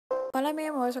Hola mi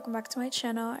amores, welcome back to my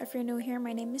channel. If you're new here,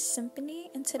 my name is Symphony,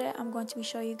 and today I'm going to be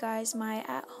showing you guys my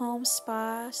at-home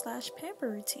spa/pamper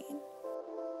routine.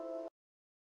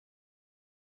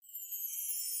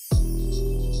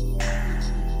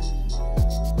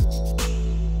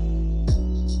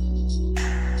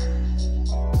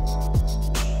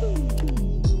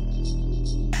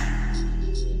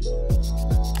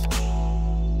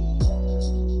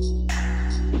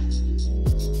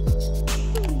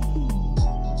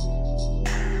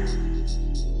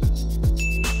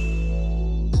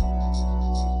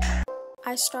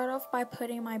 I start off by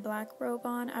putting my black robe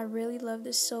on. I really love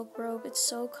this silk robe, it's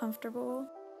so comfortable.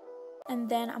 And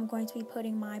then I'm going to be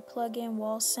putting my plug-in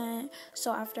wall scent,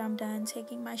 so after I'm done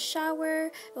taking my shower,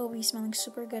 it will be smelling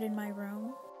super good in my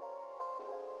room.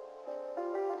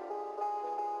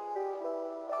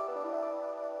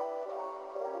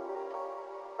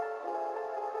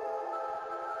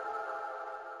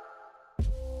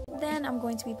 Then I'm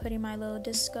going to be putting my little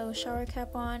disco shower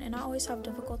cap on, and I always have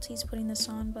difficulties putting this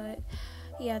on, but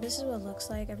yeah, this is what it looks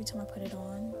like every time I put it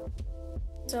on.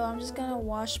 So I'm just gonna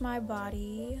wash my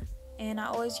body, and I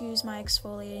always use my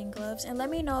exfoliating gloves. And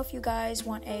let me know if you guys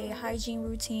want a hygiene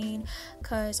routine,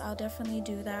 because I'll definitely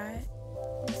do that.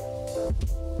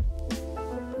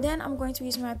 Then I'm going to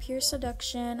use my Pure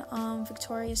Seduction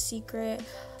Victoria's Secret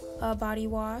body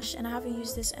wash, and I haven't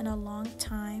used this in a long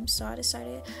time, so I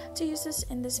decided to use this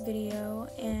in this video.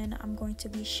 And I'm going to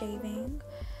be shaving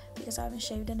because I haven't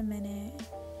shaved in a minute,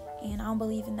 and I don't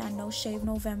believe in that no shave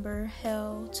November.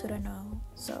 Hell to the no.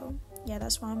 So yeah,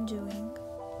 that's what I'm doing.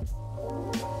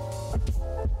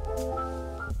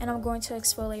 And I'm going to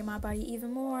exfoliate my body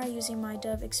even more using my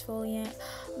Dove exfoliant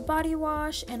body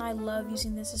wash, and I love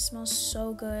using this. It smells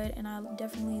so good, and I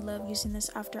definitely love using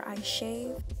this after I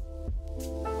shave.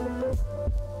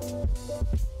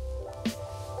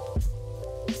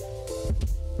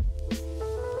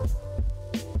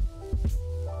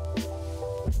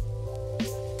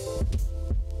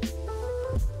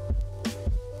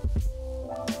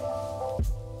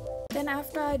 Then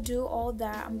after I do all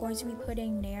that, I'm going to be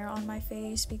putting Nair on my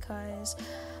face because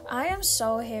I am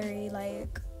so hairy,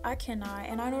 like I cannot.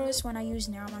 And I notice when I use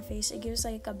Nair on my face, it gives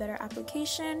like a better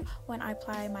application when I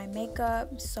apply my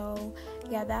makeup. So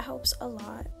yeah, that helps a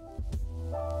lot.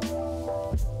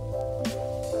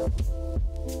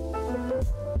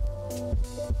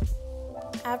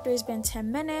 After it's been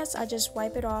 10 minutes, I just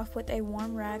wipe it off with a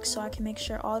warm rag so I can make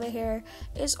sure all the hair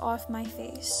is off my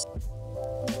face.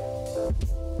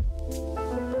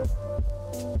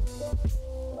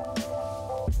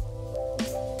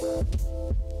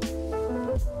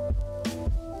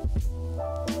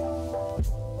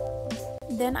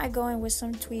 Then I go in with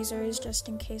some tweezers just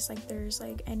in case like there's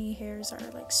like any hairs that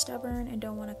are like stubborn and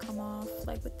don't want to come off,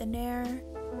 like with the Nair.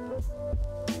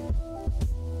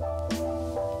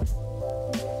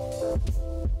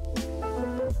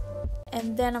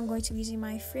 And then I'm going to be using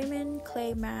my Freeman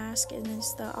clay mask, and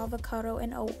it's the avocado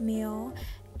and oatmeal.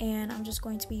 And I'm just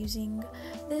going to be using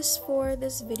this for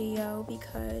this video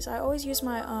because I always use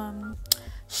my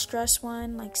stress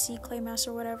one, like sea clay mask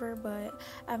or whatever, but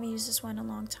I haven't used this one in a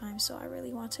long time, so I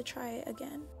really want to try it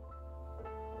again.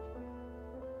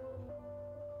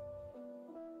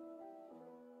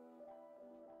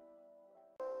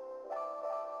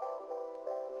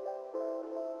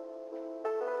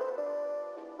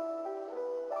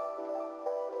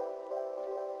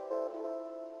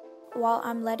 While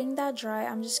I'm letting that dry,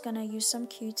 I'm just gonna use some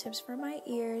Q-tips for my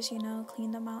ears, you know,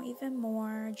 clean them out even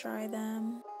more, dry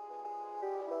them.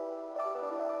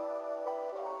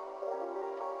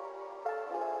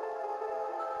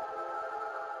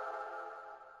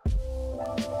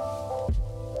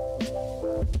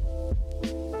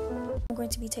 I'm going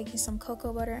to be taking some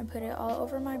cocoa butter and put it all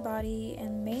over my body,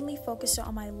 and mainly focus it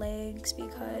on my legs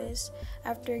because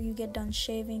after you get done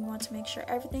shaving, you want to make sure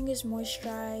everything is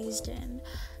moisturized and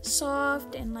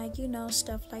soft and like, you know,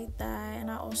 stuff like that.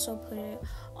 And I also put it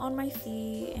on my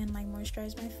feet and like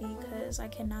moisturize my feet because I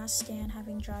cannot stand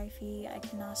having dry feet. I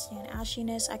cannot stand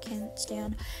ashiness. I can't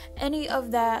stand any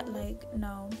of that, like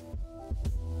no.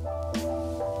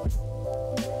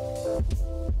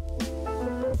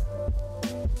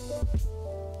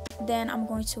 Then I'm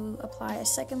going to apply a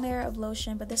second layer of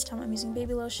lotion, but this time I'm using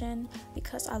baby lotion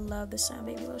because I love the scent of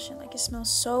baby lotion. Like, it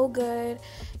smells so good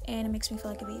and it makes me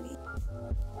feel like a baby.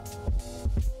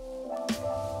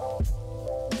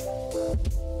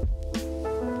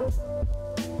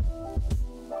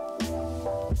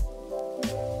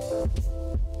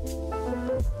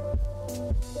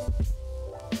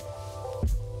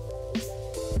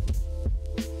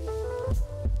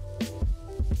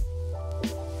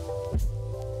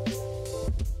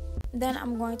 Then Then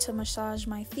I'm going to massage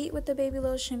my feet with the baby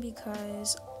lotion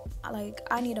because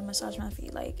I need to massage my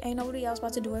feet. Ain't nobody else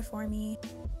about to do it for me.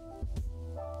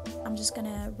 I'm just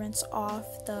gonna rinse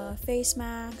off the face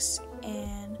mask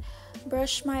and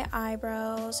brush my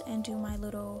eyebrows and do my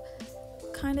little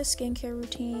kind of skincare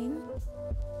routine.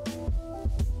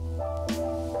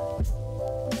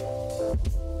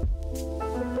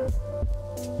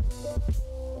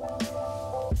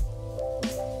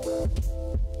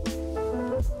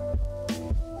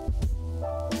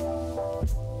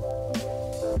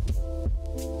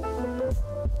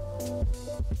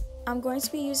 I'm going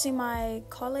to be using my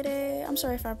Chola, I'm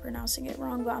sorry if I'm pronouncing it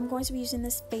wrong, but I'm going to be using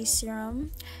this face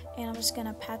serum, and I'm just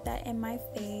gonna pat that in my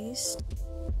face.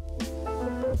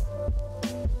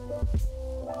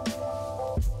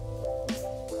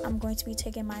 I'm going to be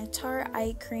taking my Tarte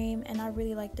eye cream, and I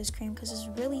really like this cream because it's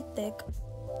really thick.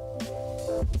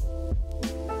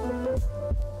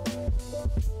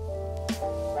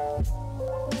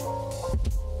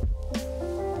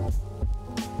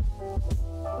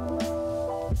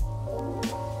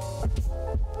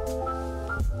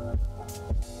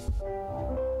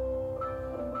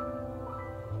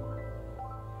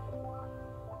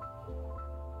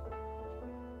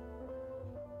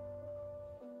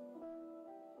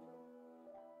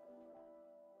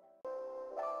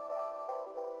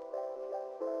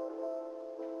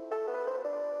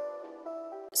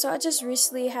 So I just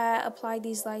recently had applied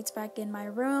these lights back in my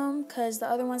room because the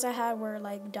other ones I had were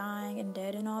dying and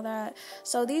dead and all that.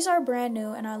 So these are brand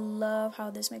new, and I love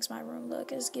how this makes my room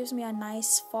look. It gives me a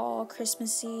nice fall,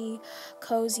 Christmassy,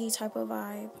 cozy type of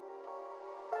vibe.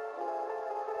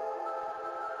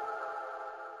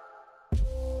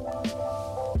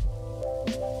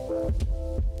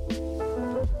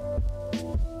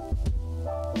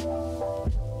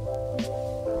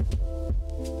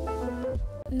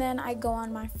 And then I go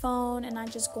on my phone and I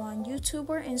just go on YouTube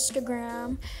or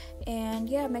Instagram, and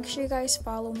yeah, make sure you guys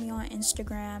follow me on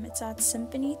Instagram. It's at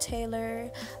Symphony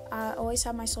Taylor. I always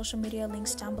have my social media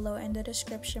links down below in the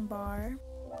description bar.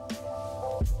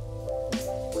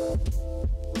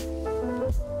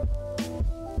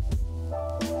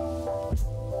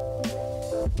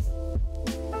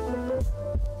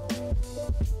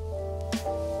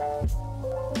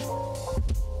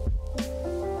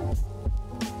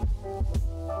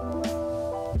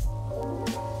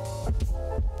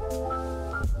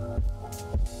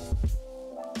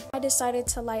 I decided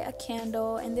to light a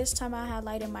candle, and this time I had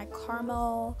lighted my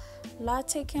caramel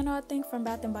latte candle, I think, from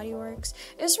Bath and Body Works.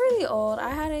 It's really old.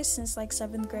 I had it since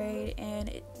 7th grade,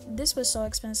 and this was so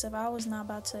expensive. I was not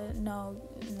about to, no.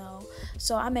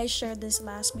 So I made sure this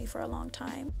lasts me for a long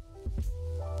time.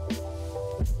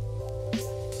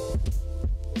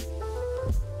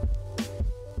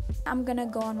 I'm gonna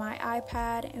go on my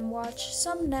iPad and watch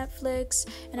some Netflix,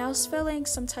 and I was feeling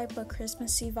some type of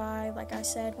Christmassy vibe, like I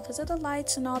said, because of the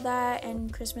lights and all that,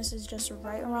 and Christmas is just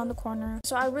right around the corner.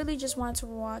 So I really just wanted to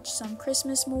watch some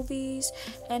Christmas movies,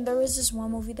 and there was this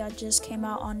one movie that just came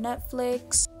out on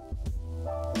Netflix.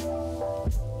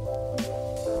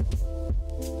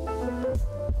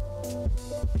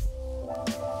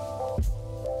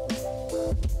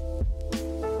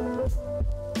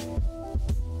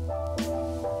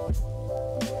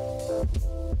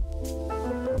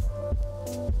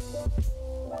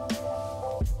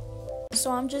 So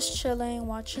I'm just chilling,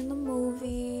 watching the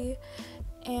movie,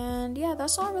 and yeah,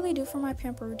 that's all I really do for my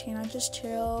pamper routine. I just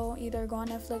chill, either go on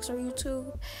Netflix or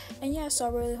YouTube, and yeah, so I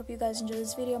really hope you guys enjoy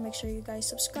this video. Make sure you guys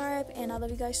subscribe, and I love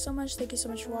you guys so much. Thank you so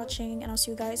much for watching, and I'll see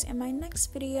you guys in my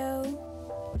next video.